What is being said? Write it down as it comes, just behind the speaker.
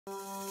Bad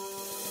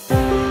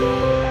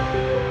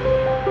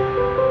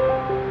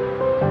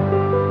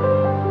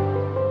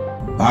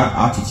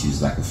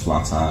attitudes like a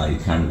flat tire, you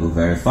can't go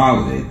very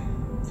far with it.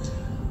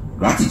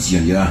 Gratitude,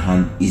 on the other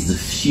hand, is the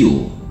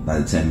fuel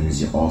that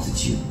determines your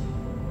altitude.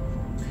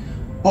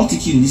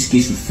 Altitude in this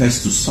case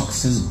refers to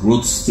success,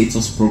 growth,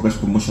 status, progress,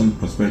 promotion,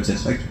 prosperity,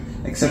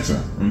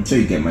 etc. I'm sure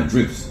you get my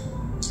drift.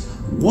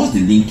 What's the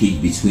linkage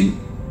between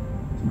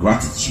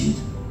gratitude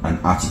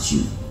and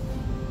attitude?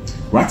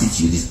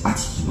 Gratitude is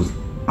attitude, but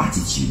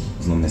attitude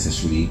is not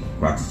necessarily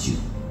gratitude.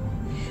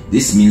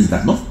 This means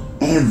that not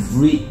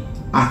every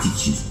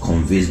attitude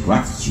conveys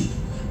gratitude,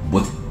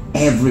 but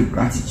every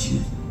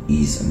gratitude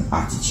is an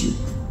attitude.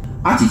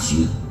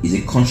 Attitude is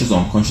a conscious or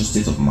unconscious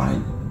state of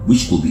mind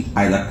which could be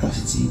either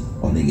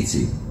positive or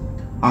negative.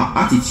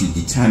 Our attitude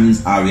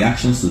determines our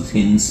reactions to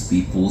things,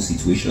 people,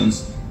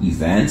 situations,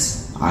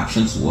 events,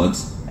 actions,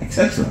 words,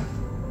 etc.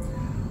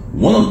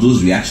 One of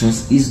those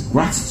reactions is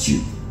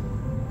gratitude.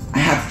 I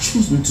have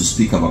chosen to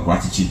speak about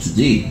gratitude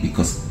today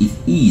because it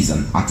is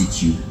an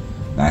attitude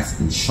that's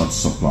in short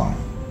supply.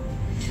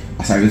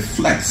 As I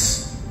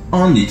reflect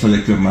on the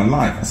trajectory of my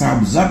life, as I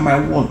observe my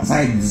world, as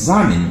I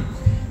examine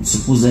the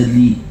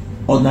supposedly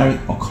ordinary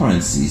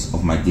occurrences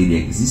of my daily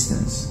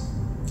existence,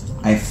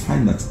 I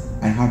find that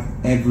I have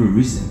every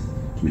reason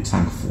to be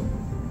thankful.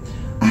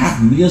 I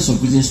have millions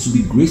of reasons to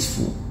be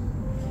grateful.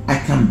 I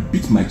can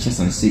beat my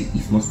chest and say,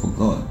 if not for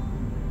God,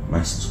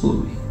 my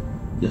story,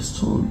 your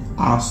story,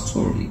 our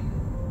story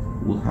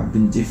would have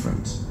been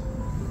different.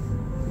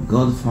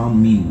 God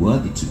found me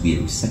worthy to be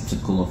a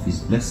receptacle of His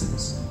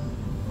blessings.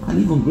 I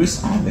live on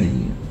Grace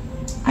Avenue.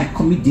 I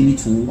commit daily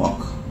to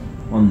walk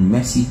on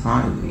Mercy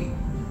Highway,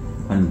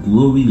 and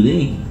Glory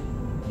Lane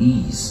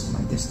is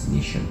my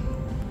destination.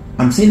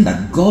 I'm saying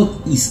that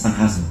God is and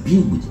has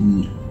been with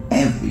me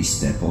every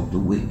step of the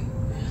way,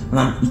 and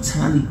I'm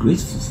eternally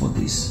grateful for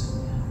this.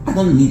 I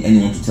don't need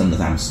anyone to tell me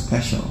that I'm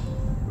special.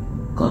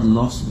 God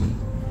loves me.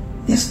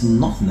 There's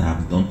nothing that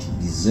I've done to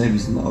deserve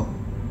His love,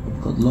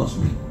 but God loves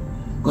me.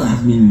 God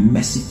has been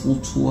merciful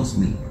towards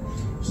me.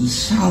 He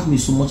showers me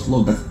so much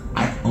love that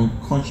I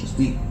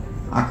unconsciously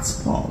act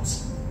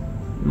spoilt.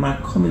 In my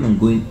coming and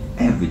going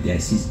every day, I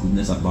see His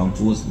goodness abound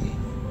towards me.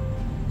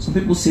 Some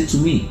people say to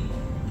me,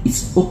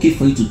 it's okay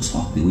for you to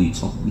talk the way you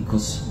talk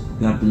because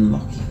you have been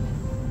lucky.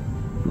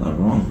 You are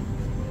wrong.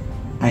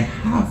 I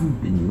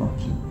haven't been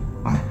lucky.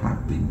 I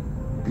have been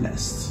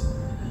blessed.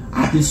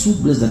 I have been so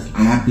blessed that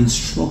I have been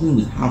struggling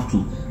with how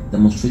to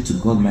demonstrate to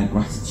God my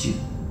gratitude.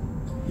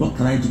 What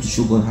can I do to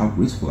show God how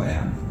grateful I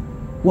am?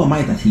 Who am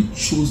I that He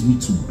chose me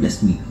to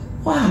bless me?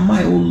 Why am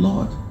I, oh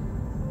Lord?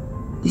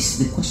 This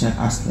is the question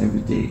I ask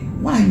every day.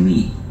 Why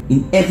me?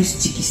 In every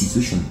sticky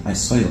situation, I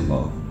saw your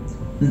love.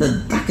 In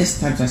the darkest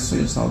times, I saw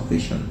your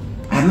salvation.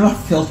 I have never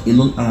felt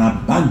alone and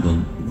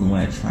abandoned even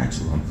when I tried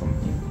to run from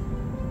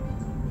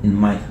Him. In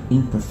my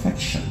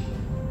imperfection,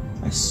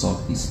 I saw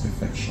His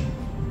perfection.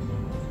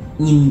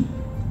 In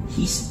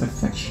His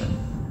perfection,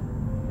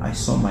 I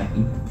saw my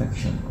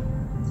imperfection,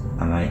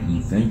 and I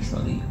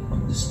eventually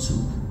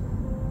understood.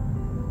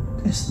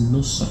 There's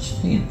no such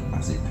thing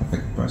as a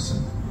perfect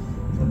person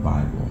in the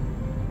Bible.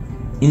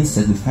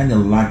 Instead, we find a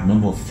large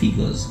number of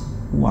figures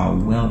who are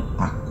well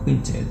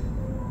acquainted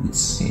with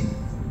sin.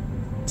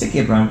 Take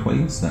Abraham for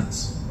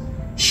instance.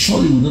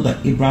 Surely we know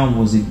that Abraham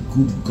was a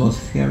good,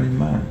 God-fearing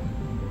man.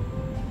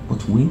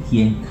 But when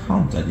he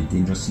encountered a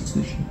dangerous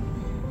situation,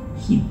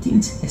 he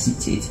didn't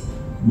hesitate,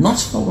 not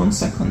for 1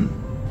 second,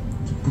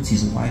 to put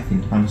his wife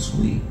in harm's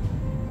way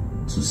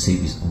to save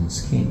his own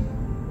skin.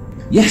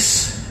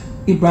 Yes,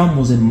 Abraham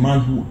was a man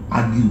who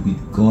argued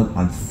with God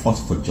and fought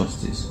for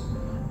justice.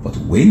 But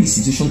when the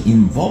situation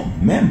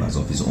involved members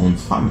of his own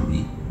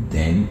family,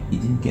 then he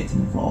didn't get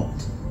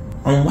involved.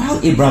 And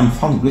while Abraham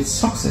found great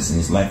success in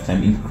his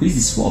lifetime, increased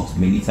his wealth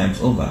many times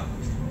over,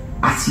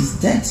 at his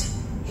death,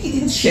 he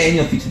didn't share any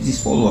of it with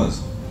his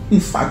followers.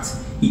 In fact,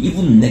 he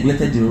even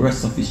neglected the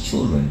rest of his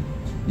children,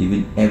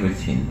 leaving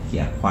everything he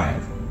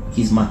acquired,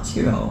 his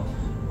material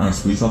and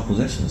spiritual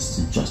possessions,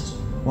 to just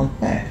one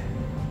heir,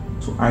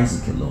 to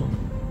Isaac alone.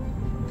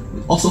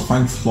 We also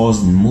find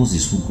flaws in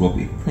Moses, who grew up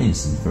a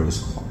prince in Pharaoh's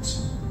court.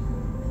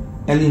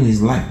 Early in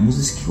his life,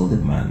 Moses killed a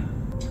man.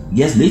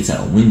 Years later,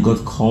 when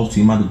God called to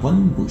him at the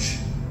burning bush,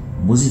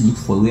 Moses looked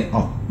for a way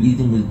out,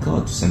 pleading with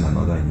God to send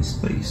another in his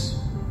place.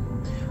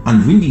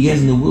 And during the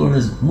years in the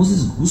wilderness,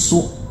 Moses grew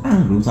so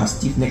angry with our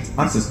stiff-necked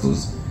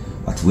ancestors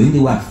that when they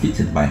were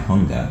afflicted by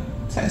hunger,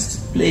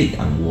 pest, plague,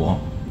 and war,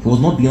 he was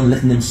not beyond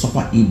letting them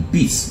suffer a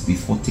bit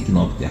before taking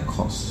up their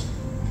cost.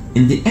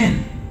 In the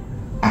end,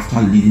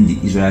 after leading the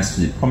Israelites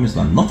to the promised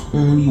land, not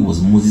only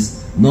was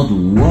Moses not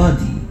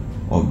worthy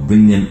of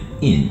bringing them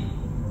in,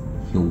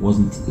 he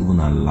wasn't even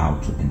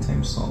allowed to enter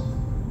himself.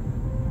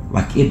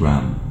 Like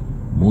Abraham,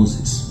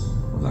 Moses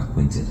was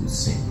acquainted with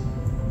sin.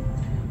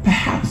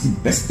 Perhaps the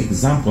best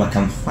example I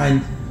can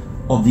find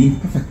of the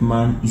imperfect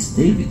man is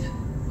David,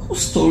 whose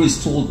story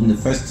is told in the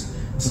first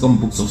and second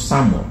books of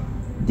Samuel.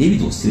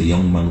 David was still a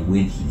young man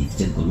when he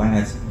defeated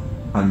Goliath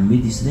and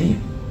made his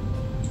name.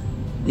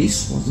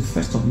 This was the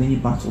first of many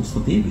battles for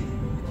David.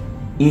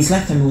 In his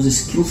lifetime, he was a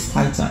skilled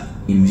fighter,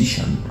 a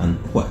musician,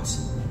 and poet.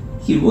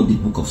 He wrote the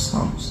book of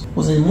Psalms. He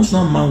was an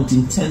emotional man with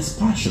intense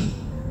passion,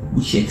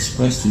 which he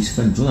expressed to his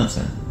friend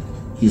Jonathan,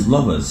 his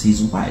lovers,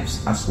 his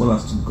wives, as well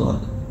as to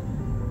God.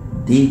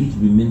 David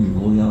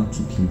remained loyal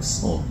to King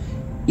Saul,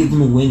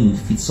 even when in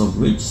fits of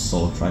rage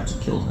Saul tried to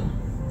kill him.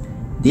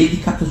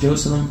 David captured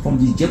Jerusalem from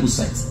the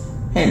Jebusites,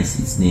 hence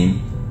its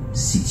name,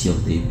 City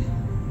of David.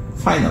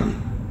 Finally,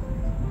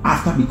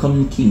 after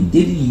becoming king,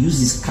 David used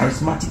his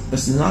charismatic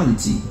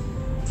personality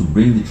to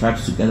bring the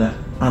tribes together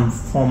and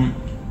form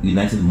a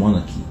united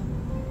monarchy,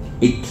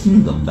 a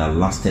kingdom that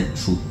lasted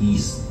through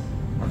his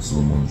and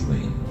Solomon's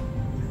reign.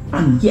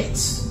 And yet,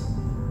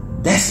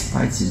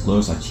 despite his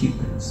glorious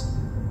achievements,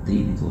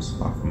 David was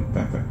far from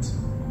perfect.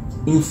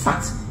 In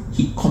fact,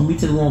 he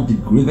committed one of the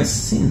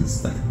gravest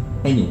sins that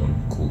anyone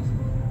could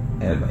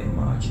ever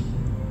imagine.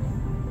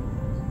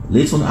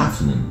 Late one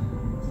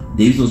afternoon,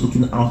 David was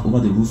looking out over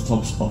the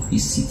rooftops of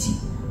his city,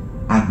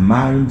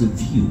 admiring the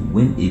view,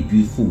 when a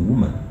beautiful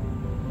woman,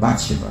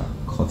 Bathsheba,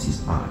 caught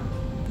his eye.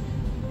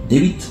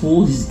 David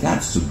told his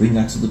guards to bring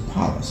her to the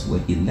palace,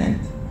 where he learned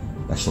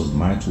that she was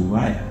married to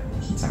Uriah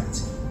the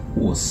Hittite,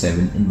 who was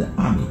serving in the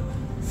army,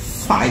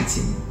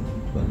 fighting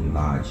to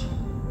enlarge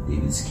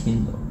David's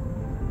kingdom.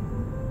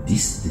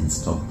 This didn't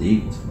stop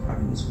David from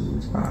having his way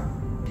with her.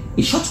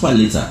 A short while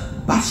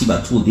later,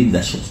 Bathsheba told David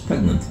that she was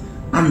pregnant,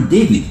 and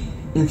David,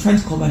 in trying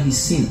to cover his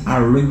sin,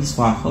 arranges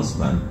for her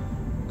husband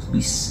to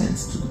be sent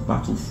to the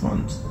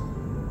battlefront,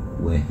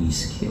 where he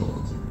is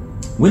killed.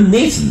 When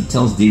Nathan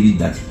tells David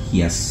that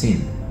he has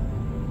sinned,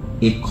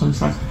 a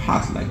contrite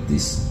heart like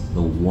this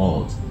the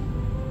world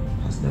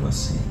has never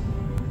seen.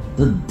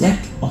 The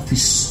depth of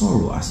his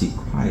sorrow as he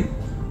cried,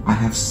 "I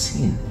have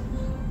sinned,"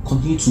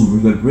 continued to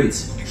reverberate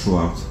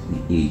throughout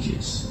the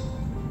ages.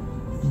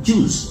 The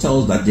Jews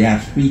tell us that there are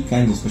three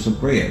kinds of special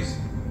prayers.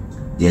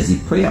 There's a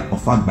prayer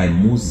offered by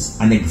Moses,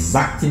 an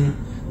exacting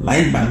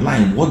line by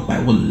line, word by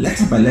word,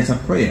 letter by letter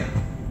prayer.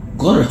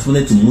 God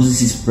responded to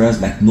Moses' prayers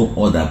like no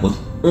other, but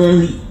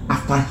only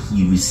after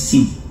he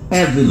received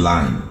every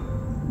line,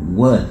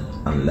 word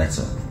and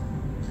letter.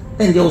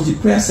 Then there was the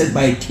prayer said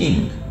by a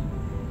king.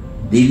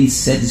 David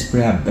said this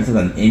prayer better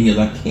than any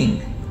other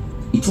king.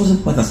 It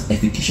wasn't quite as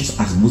efficacious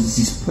as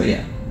Moses'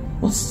 prayer,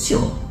 but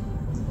still,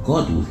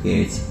 God will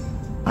hear it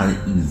and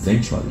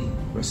eventually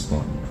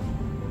respond.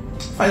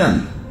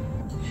 Finally,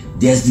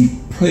 there's the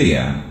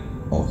prayer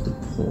of the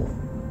poor.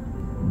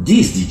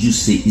 This, the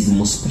Jews say, is the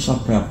most special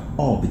prayer of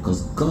all,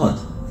 because God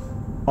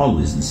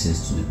always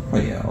listens to the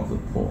prayer of the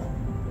poor.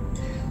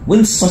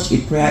 When such a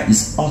prayer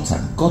is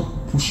uttered, God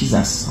pushes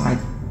aside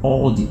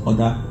all the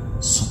other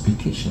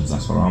supplications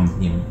that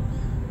surround him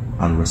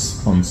and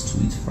responds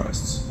to it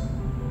first.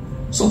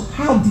 So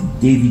how did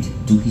David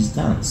do his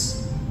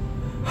dance?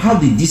 How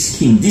did this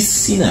king, this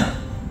sinner,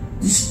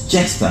 this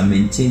jester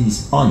maintain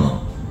his honor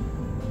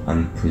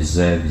and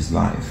preserve his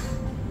life?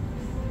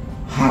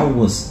 How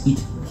was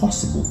it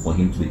possible for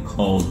him to be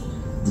called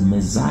the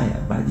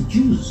Messiah by the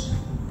Jews?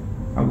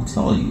 I will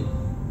tell you.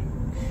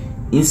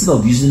 Instead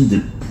of using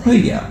the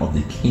prayer of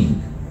the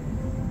king,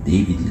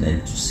 David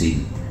learned to say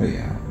the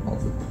prayer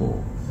of the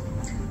poor.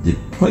 The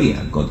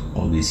prayer God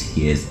always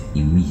hears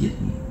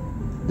immediately.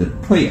 The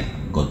prayer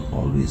God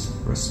always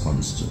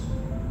responds to.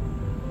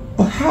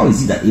 But how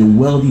is it that a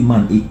wealthy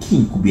man, a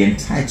king, could be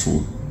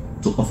entitled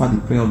to offer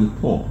the prayer of the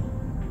poor?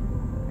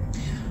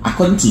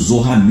 According to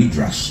Zohar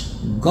Midrash,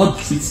 God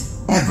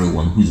treats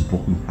everyone who is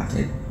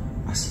broken-hearted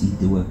as if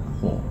they were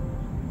poor.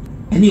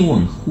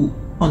 Anyone who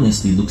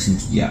honestly looks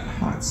into their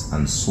hearts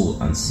and soul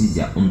and sees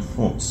their own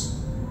faults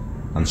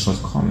and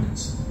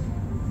shortcomings,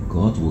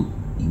 God will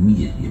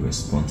immediately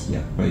respond to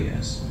their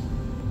prayers.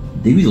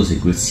 David was a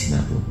great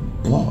sinner,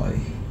 but boy,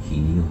 he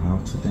knew how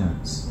to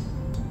dance.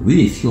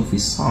 Read a few of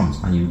his psalms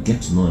and you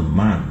get to know a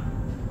man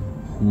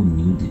who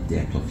knew the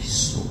depth of his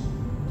soul.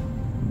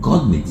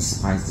 God may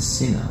despise the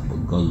sinner,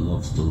 but God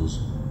loves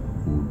those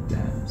who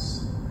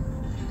dance.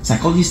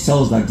 Psychology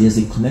tells that there's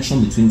a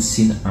connection between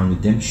sin and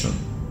redemption,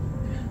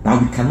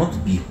 that we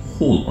cannot be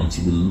whole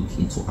until we look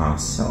into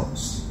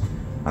ourselves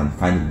and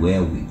find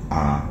where we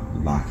are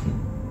lacking.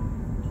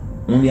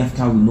 Only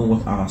after we know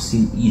what our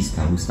sin is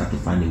can we start to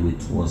find a way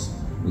towards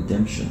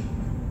redemption.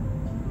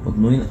 But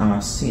knowing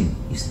our sin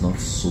is not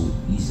so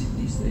easy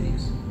these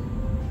days.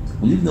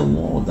 We live in a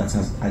world that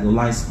has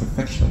idolized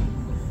perfection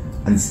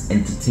and is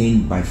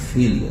entertained by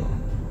failure.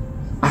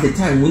 At a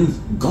time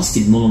when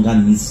gossip no longer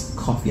needs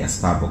coffee at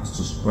Starbucks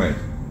to spread,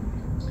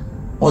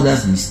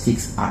 others'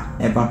 mistakes are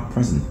ever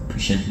present,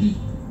 patiently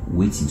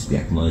waiting to be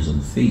acknowledged on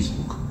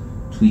Facebook,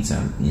 Twitter,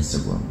 and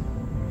Instagram.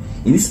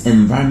 In this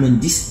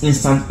environment, this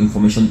instant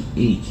information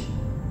age,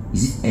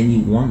 is it any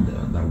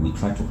wonder that we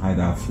try to hide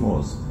our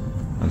flaws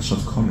and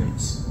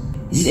shortcomings?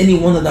 Is it any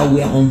wonder that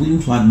we are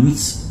unwilling to admit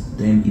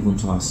them even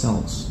to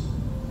ourselves?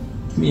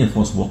 Many of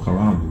us walk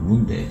around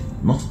wounded,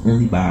 not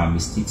only by our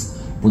mistakes,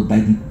 but by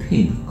the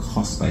pain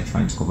caused by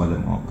trying to cover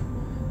them up,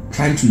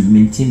 trying to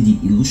maintain the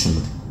illusion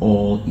that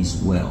all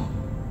is well.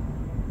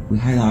 We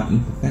hide our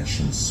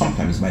imperfections,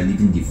 sometimes by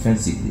living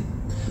defensively,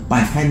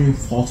 by finding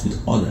fault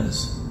with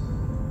others,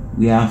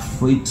 We are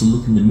afraid to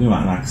look in the mirror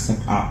and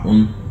accept our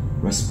own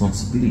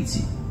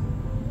responsibility.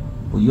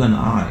 But you and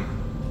I,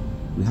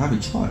 we have a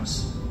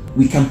choice.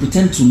 We can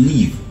pretend to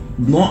live,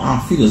 ignore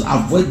our failures,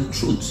 avoid the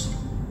truth,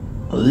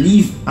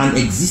 live an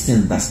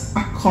existence that's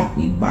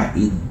accompanied by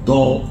a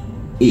dull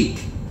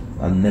ache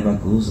that never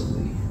goes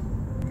away.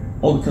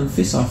 Or we can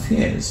face our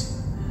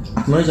fears,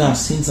 acknowledge our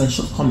sins and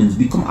shortcomings,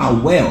 become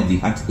aware of the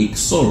heartache,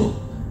 sorrow,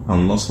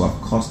 and loss we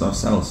have caused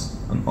ourselves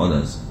and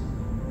others.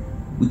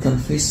 We can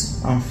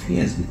face our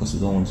fears because we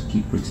don't want to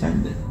keep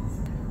pretending.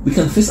 We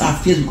can face our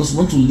fears because we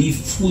want to live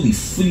fully,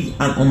 free,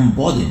 and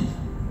unburdened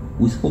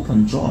with hope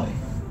and joy,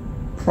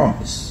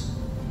 promise,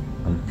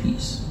 and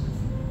peace.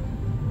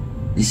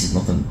 This is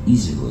not an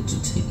easy road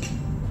to take.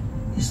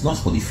 It's not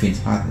for the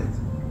faint-hearted.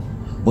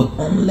 But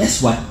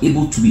unless we're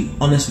able to be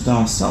honest with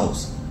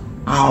ourselves,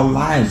 our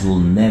lives will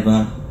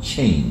never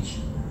change.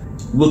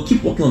 We'll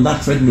keep walking on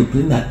that treadmill,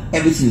 claiming that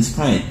everything is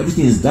fine,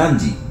 everything is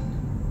dandy,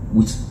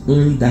 with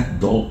only that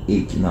dull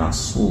ache in our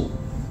soul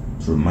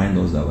to remind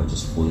us that we're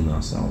just fooling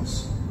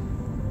ourselves.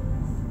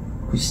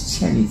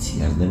 Christianity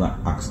has never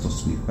asked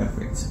us to be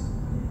perfect.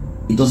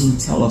 It doesn't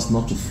tell us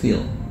not to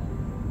fail.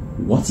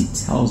 What it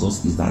tells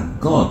us is that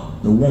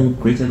God, the one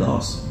who created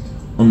us,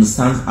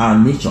 understands our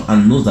nature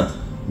and knows that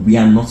we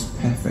are not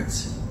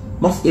perfect.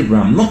 Not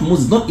Abraham, not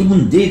Moses, not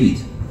even David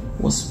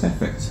was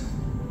perfect.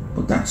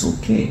 But that's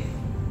okay.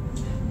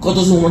 God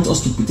doesn't want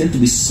us to pretend to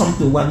be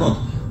something we're not.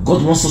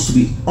 God wants us to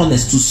be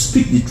honest, to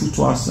speak the truth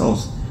to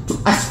ourselves, to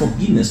ask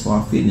forgiveness for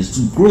our failures,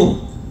 to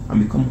grow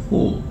and become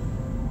whole.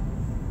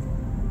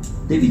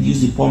 David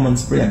used the poor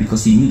man's prayer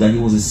because he knew that he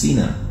was a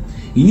sinner.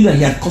 He knew that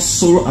he had caused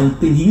sorrow and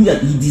pain. He knew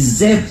that he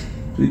deserved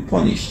to be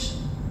punished.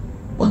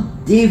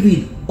 But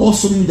David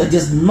also knew that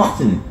there's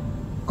nothing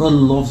God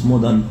loves more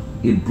than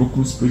a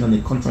broken spirit and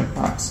a contrite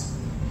heart.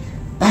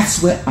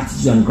 That's where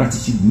attitude and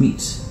gratitude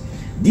meet.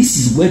 This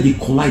is where they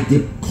collide,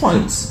 they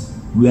point,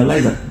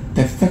 realize that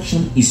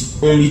perfection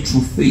is only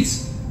through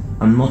faith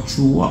and not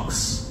through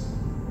works.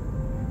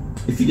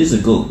 A few days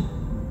ago,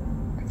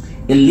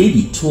 a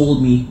lady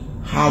told me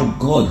how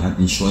God had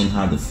been showing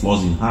her the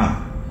flaws in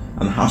her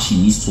and how she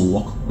needs to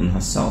work on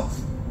herself.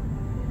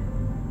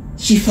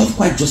 She felt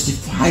quite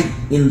justified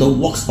in the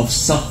works of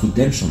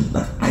self-redemption,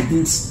 that I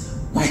didn't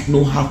quite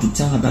know how to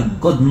tell her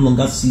that God no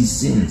longer sees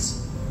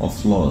sins or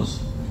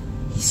flaws.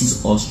 He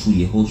sees us through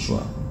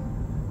Yehoshua.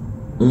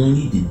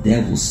 Only the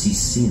devil sees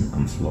sin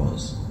and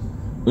flaws.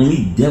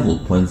 Only the devil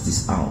points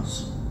this out.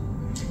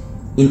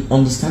 In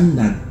understanding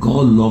that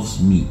God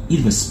loves me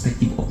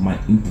irrespective of my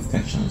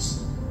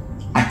imperfections,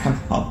 I can't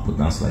help but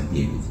dance like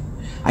David.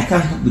 I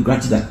can't help the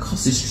gratitude that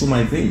courses through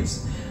my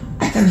veins.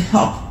 I can't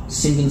help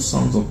singing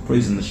songs of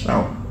praise in the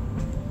shower.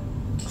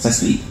 As I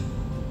sleep,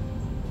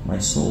 my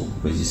soul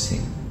praises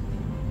Him.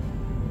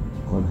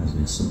 God has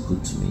been so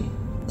good to me.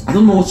 I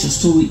don't know what your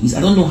story is.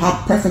 I don't know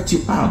how perfect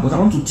you are, but I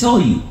want to tell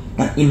you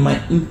that in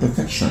my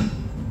imperfection,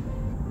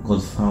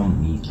 God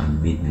found me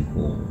and made me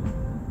whole.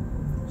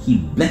 He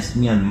blessed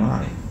me and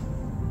mine.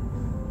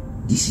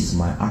 This is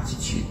my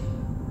attitude,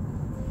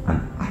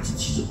 an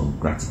attitude of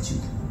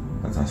gratitude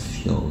that has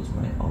fueled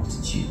my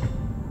altitude.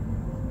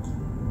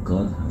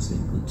 God has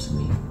been good to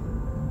me.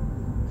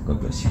 God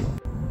bless you all.